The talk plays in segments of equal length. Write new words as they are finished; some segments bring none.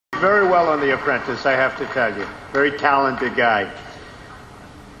very well on The Apprentice, I have to tell you. Very talented guy.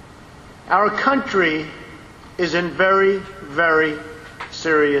 Our country is in very, very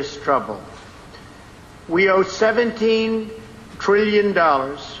serious trouble. We owe $17 trillion,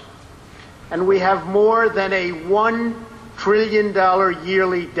 and we have more than a $1 trillion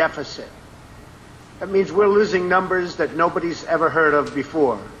yearly deficit. That means we're losing numbers that nobody's ever heard of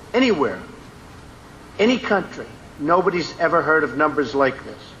before. Anywhere, any country, nobody's ever heard of numbers like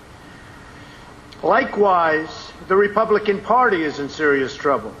this. Likewise, the Republican Party is in serious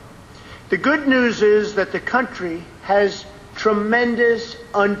trouble. The good news is that the country has tremendous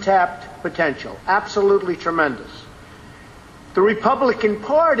untapped potential, absolutely tremendous. The Republican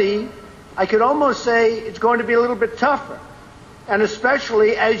Party, I could almost say it's going to be a little bit tougher, and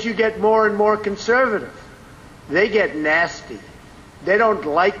especially as you get more and more conservative. They get nasty. They don't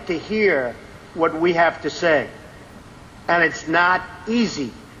like to hear what we have to say. And it's not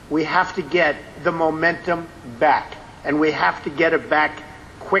easy. We have to get the momentum back, and we have to get it back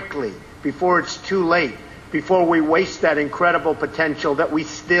quickly before it's too late, before we waste that incredible potential that we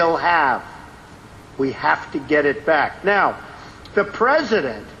still have. We have to get it back. Now, the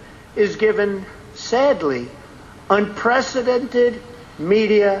president is given, sadly, unprecedented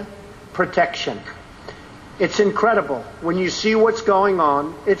media protection. It's incredible. When you see what's going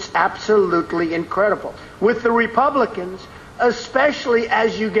on, it's absolutely incredible. With the Republicans, especially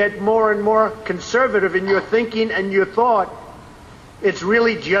as you get more and more conservative in your thinking and your thought, it's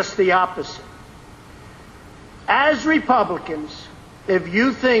really just the opposite. As Republicans, if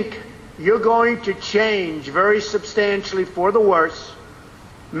you think you're going to change very substantially for the worse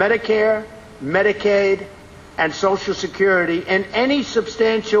Medicare, Medicaid, and Social Security in any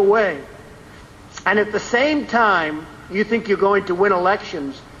substantial way, and at the same time you think you're going to win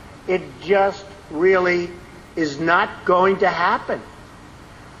elections, it just really is not going to happen.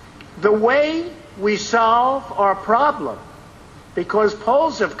 The way we solve our problem, because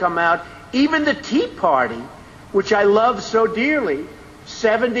polls have come out, even the Tea Party, which I love so dearly,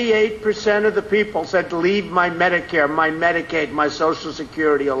 78% of the people said, leave my Medicare, my Medicaid, my Social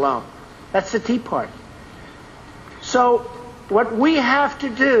Security alone. That's the Tea Party. So what we have to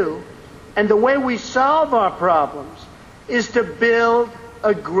do, and the way we solve our problems, is to build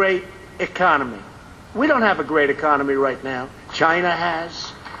a great economy. We don't have a great economy right now. China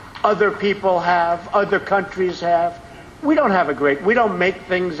has, other people have, other countries have. We don't have we don't make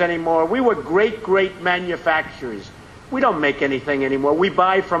things anymore. We were great manufacturers. We don't make anything anymore. We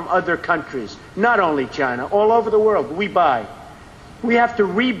buy from other countries, not only China, all over the world. We buy. We have to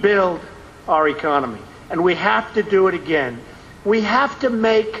rebuild our economy, and we have to do it again. We have to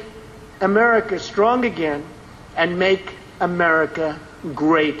make America strong again and make America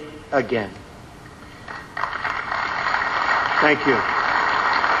great again. Thank you.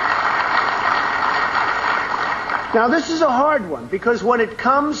 Now, this is a hard one, because when it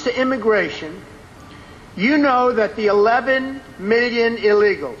comes to immigration, you know that the 11 million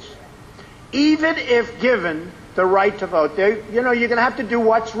illegals, even if given the right to vote, you're going to have to do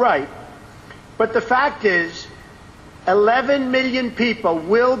what's right. But the fact is, 11 million people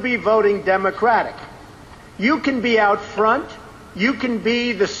will be voting Democratic. You can be out front. You can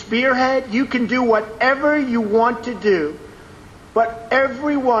be the spearhead. You can do whatever you want to do. But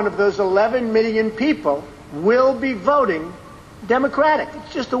every one of those 11 million people will be voting Democratic.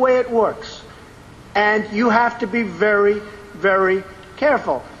 It's just the way it works. And you have to be very, very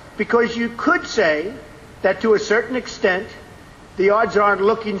careful, because you could say that to a certain extent, the odds aren't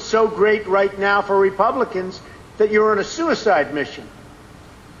looking so great right now for Republicans that you're on a suicide mission.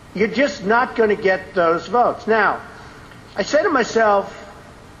 You're just not going to get those votes. Now, I say to myself,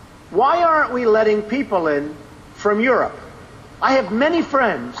 why aren't we letting people in from Europe? I have many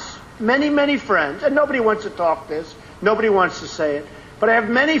friends, many friends, and nobody wants to talk this, nobody wants to say it, but I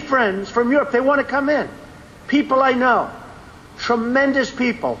have many friends from Europe. They want to come in. People I know, tremendous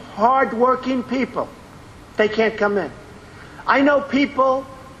people, hard-working people. They can't come in. I know people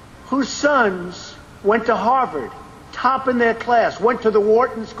whose sons went to Harvard, top in their class, went to the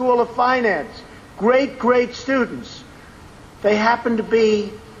Wharton School of Finance, great students. They happen to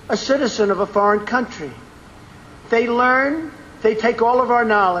be a citizen of a foreign country. They learn, they take all of our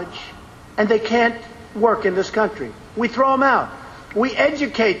knowledge, and they can't work in this country. We throw them out. We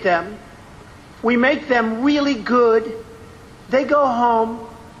educate them. We make them really good. They go home.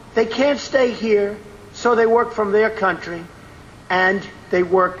 They can't stay here, so they work from their country, and they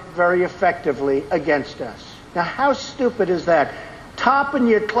work very effectively against us. Now, how stupid is that? Top in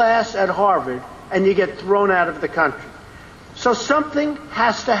your class at Harvard, and you get thrown out of the country. So something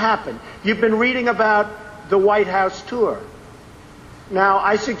has to happen. You've been reading about the White House tour. Now,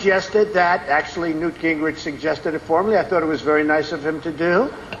 I suggested that. Actually, Newt Gingrich suggested it for me. I thought it was very nice of him to do.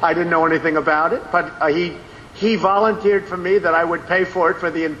 I didn't know anything about it, but he volunteered for me that I would pay for it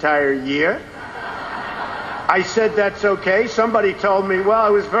for the entire year. I said that's okay. Somebody told me, well,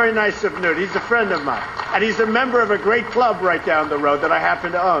 it was very nice of Newt. He's a friend of mine. And he's a member of a great club right down the road that I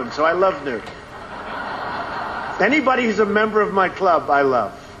happen to own, so I love Newt. Anybody who's a member of my club, I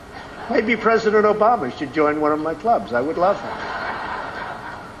love. Maybe President Obama should join one of my clubs. I would love him.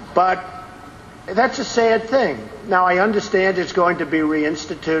 But that's a sad thing. Now, I understand it's going to be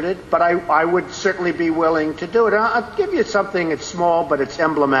reinstituted, but I would certainly be willing to do it. I'll give you something that's small, but it's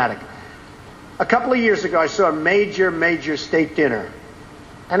emblematic. A couple of years ago, I saw a major state dinner,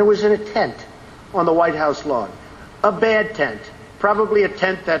 and it was in a tent on the White House lawn. A bad tent. Probably a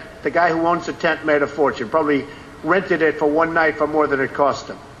tent that the guy who owns the tent made a fortune. Probably rented it for one night for more than it cost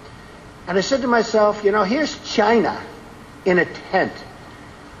him. And I said to myself, you know, here's China in a tent.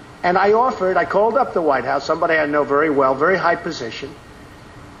 And I called up the White House, somebody I know very well, very high position.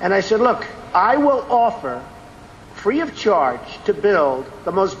 And I said, look, I will offer, free of charge, to build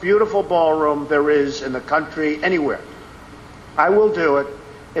the most beautiful ballroom there is in the country, anywhere. I will do it.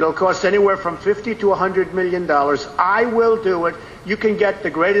 It'll cost anywhere from $50 to $100 million. I will do it. You can get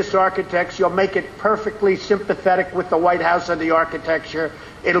the greatest architects. You'll make it perfectly sympathetic with the White House and the architecture.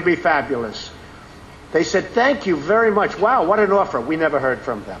 It'll be fabulous. They said, thank you very much. Wow, what an offer. We never heard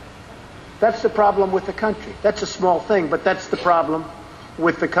from them. That's the problem with the country. That's a small thing, but that's the problem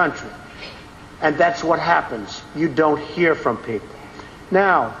with the country. And that's what happens. You don't hear from people.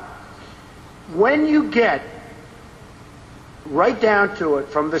 Now, when you get right down to it,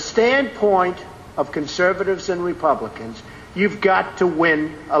 from the standpoint of conservatives and Republicans, you've got to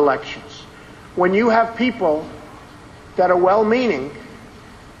win elections. When you have people that are well-meaning,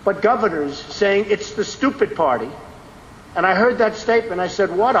 but governors saying it's the stupid party, and I heard that statement, I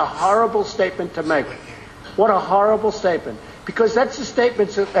said, what a horrible statement to make. What a horrible statement. Because that's a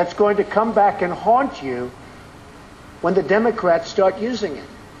statement that's going to come back and haunt you when the Democrats start using it.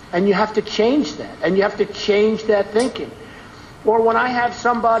 And you have to change that. And you have to change that thinking. Or when I have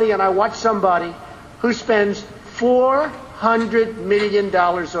somebody and I watch somebody who spends $400 million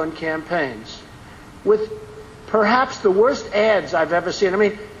on campaigns with perhaps the worst ads I've ever seen. I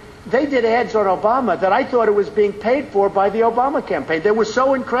mean, they did ads on Obama that I thought it was being paid for by the Obama campaign. They were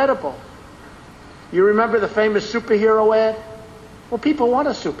so incredible. You remember the famous superhero ad? Well, people want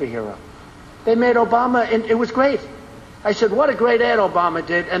a superhero. They made Obama, and it was great. I said, what a great ad Obama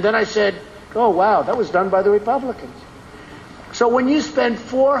did. And then I said, oh, wow, that was done by the Republicans. So when you spend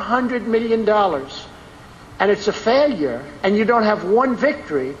 $400 million and it's a failure and you don't have one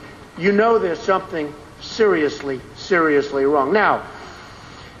victory, you know there's something seriously wrong. Now,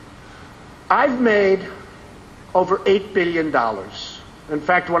 I've made over $8 billion. In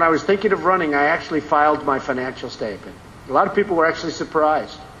fact, when I was thinking of running, I actually filed my financial statement. A lot of people were actually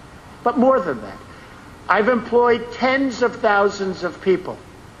surprised. But more than that, I've employed tens of thousands of people.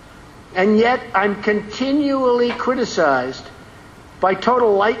 And yet I'm continually criticized by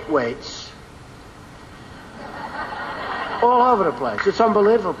total lightweights all over the place. It's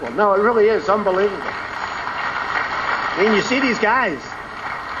unbelievable. No, it really is unbelievable. I mean, you see these guys.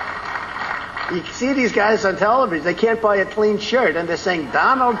 You see these guys on television. They can't buy a clean shirt, and they're saying,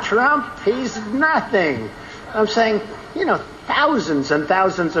 Donald Trump, he's nothing. I'm saying, you know, thousands and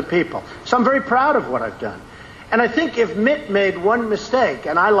thousands of people. So I'm very proud of what I've done. And I think if Mitt made one mistake,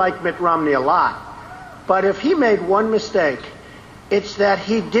 and I like Mitt Romney a lot, but if he made one mistake, it's that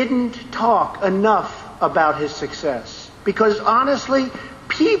he didn't talk enough about his success. Because honestly,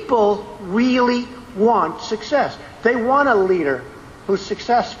 people really want success. They want a leader who's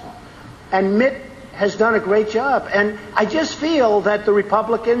successful. And Mitt has done a great job. And I just feel that the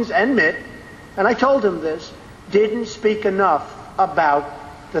Republicans and Mitt, and I told him this, didn't speak enough about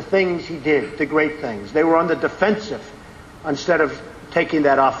the things he did, the great things. They were on the defensive instead of taking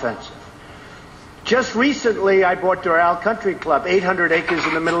that offensive. Just recently, I bought Doral Country Club, 800 acres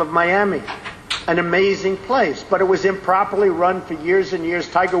in the middle of Miami. An amazing place, but it was improperly run for years and years.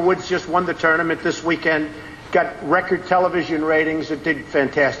 Tiger Woods just won the tournament this weekend, got record television ratings. It did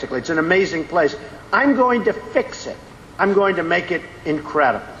fantastically. It's an amazing place. I'm going to fix it. I'm going to make it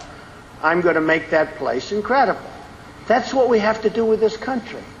incredible. I'm going to make that place incredible. That's what we have to do with this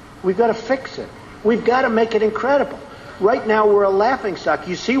country. We've got to fix it. We've got to make it incredible. Right now, we're a laughingstock.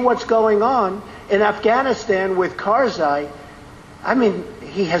 You see what's going on in Afghanistan with Karzai. I mean,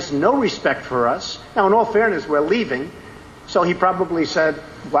 he has no respect for us. Now, in all fairness, we're leaving. So he probably said,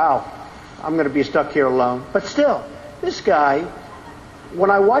 wow, I'm going to be stuck here alone. But still, this guy, when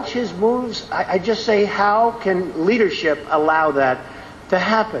I watch his moves, I just say, how can leadership allow that to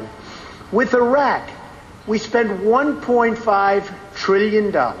happen. With Iraq, we spend $1.5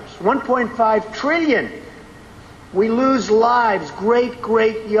 trillion. $1.5 trillion. We lose lives, great,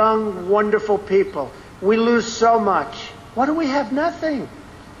 great, young, wonderful people. We lose so much. What do we have? Nothing.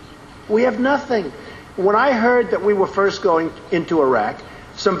 We have nothing. When I heard that we were first going into Iraq,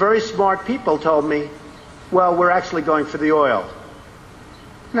 some very smart people told me, well, we're actually going for the oil.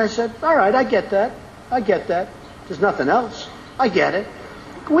 And I said, all right, I get that. I get that. There's nothing else. I get it.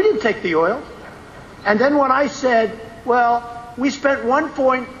 We didn't take the oil. And then when I said, well, we spent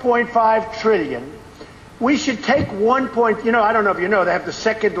 $1.5 trillion, we should take I don't know if you know, they have the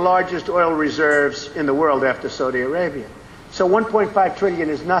second largest oil reserves in the world after Saudi Arabia. So $1.5 trillion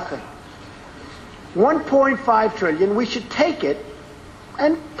is nothing. $1.5 trillion, we should take it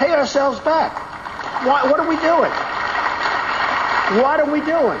and pay ourselves back. What are we doing? What are we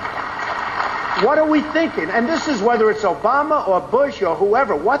doing? What are we thinking? And this is whether it's Obama or Bush or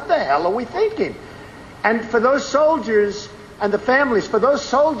whoever. What the hell are we thinking? And for those soldiers and the families, for those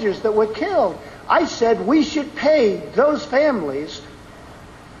soldiers that were killed, I said we should pay those families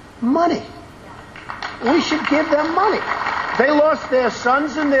money. We should give them money. They lost their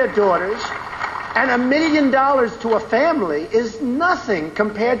sons and their daughters, and $1 million to a family is nothing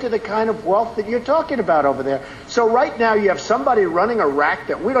compared to the kind of wealth that you're talking about over there. So right now you have somebody running Iraq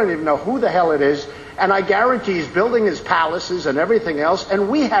that we don't even know who the hell it is, and I guarantee he's building his palaces and everything else, and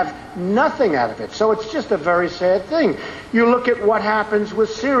we have nothing out of it. So it's just a very sad thing. You look at what happens with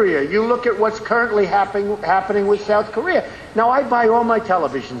Syria. You look at what's currently happening with South Korea. Now, I buy all my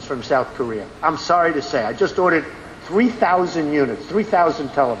televisions from South Korea. I'm sorry to say. I just ordered 3,000 units, 3,000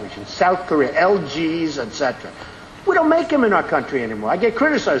 televisions, South Korea, LGs, etc. We don't make them in our country anymore. I get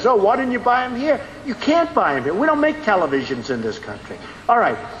criticized. Oh, why didn't you buy them here? You can't buy them here. We don't make televisions in this country. All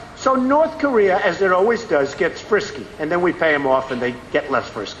right. So North Korea, as it always does, gets frisky. And then we pay them off and they get less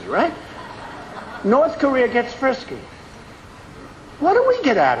frisky, right? North Korea gets frisky. What do we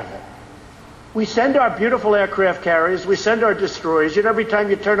get out of it? We send our beautiful aircraft carriers. We send our destroyers. And every time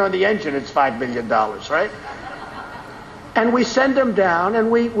you turn on the engine, it's $5 million, right? And we send them down, and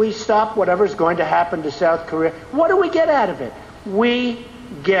we stop whatever's going to happen to South Korea. What do we get out of it? We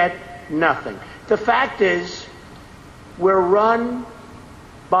get nothing. The fact is, we're run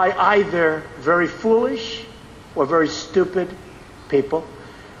by either very foolish or very stupid people.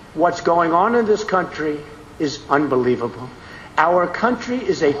 What's going on in this country is unbelievable. Our country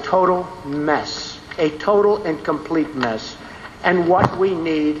is a total mess, a total and complete mess. And what we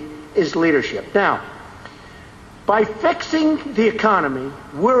need is leadership. Now, by fixing the economy,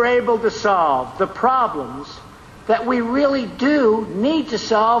 we're able to solve the problems that we really do need to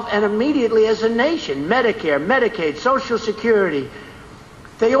solve, and immediately as a nation. Medicare, Medicaid, Social Security,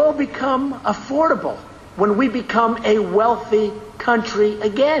 they all become affordable when we become a wealthy country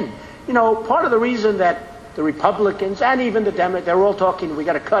again. You know, part of the reason that the Republicans and even the Democrats, they're all talking, we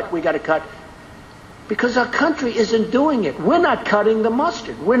got to cut, because our country isn't doing it. We're not cutting the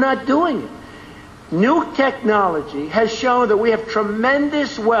mustard. We're not doing it. New technology has shown that we have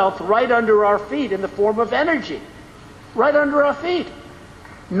tremendous wealth right under our feet in the form of energy. Right under our feet.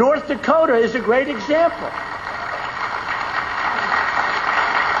 North Dakota is a great example.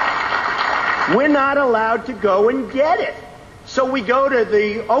 We're not allowed to go and get it. So we go to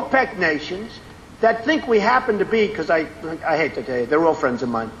the OPEC nations that think we happen to be, because I hate to tell you, they're all friends of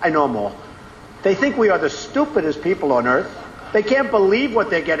mine. I know them all. They think we are the stupidest people on earth. They can't believe what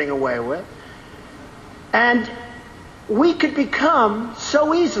they're getting away with. And we could become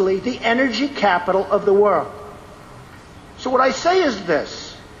so easily the energy capital of the world. So what I say is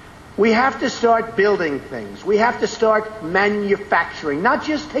this. We have to start building things. We have to start manufacturing, not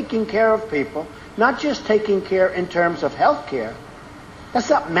just taking care of people, not just taking care in terms of health care. That's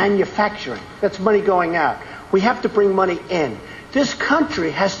not manufacturing. That's money going out. We have to bring money in. This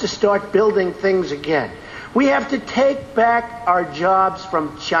country has to start building things again. We have to take back our jobs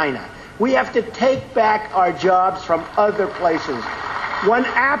from China. We have to take back our jobs from other places. When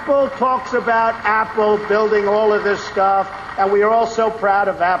Apple talks about Apple building all of this stuff, and we are all so proud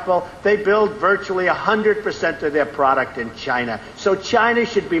of Apple, they build virtually 100% of their product in China. So China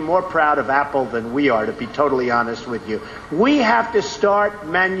should be more proud of Apple than we are, to be totally honest with you. We have to start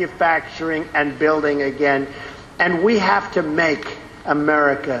manufacturing and building again, and we have to make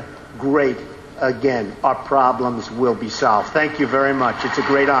America great again. Our problems will be solved. Thank you very much. It's a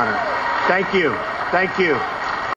great honor. Thank you. Thank you.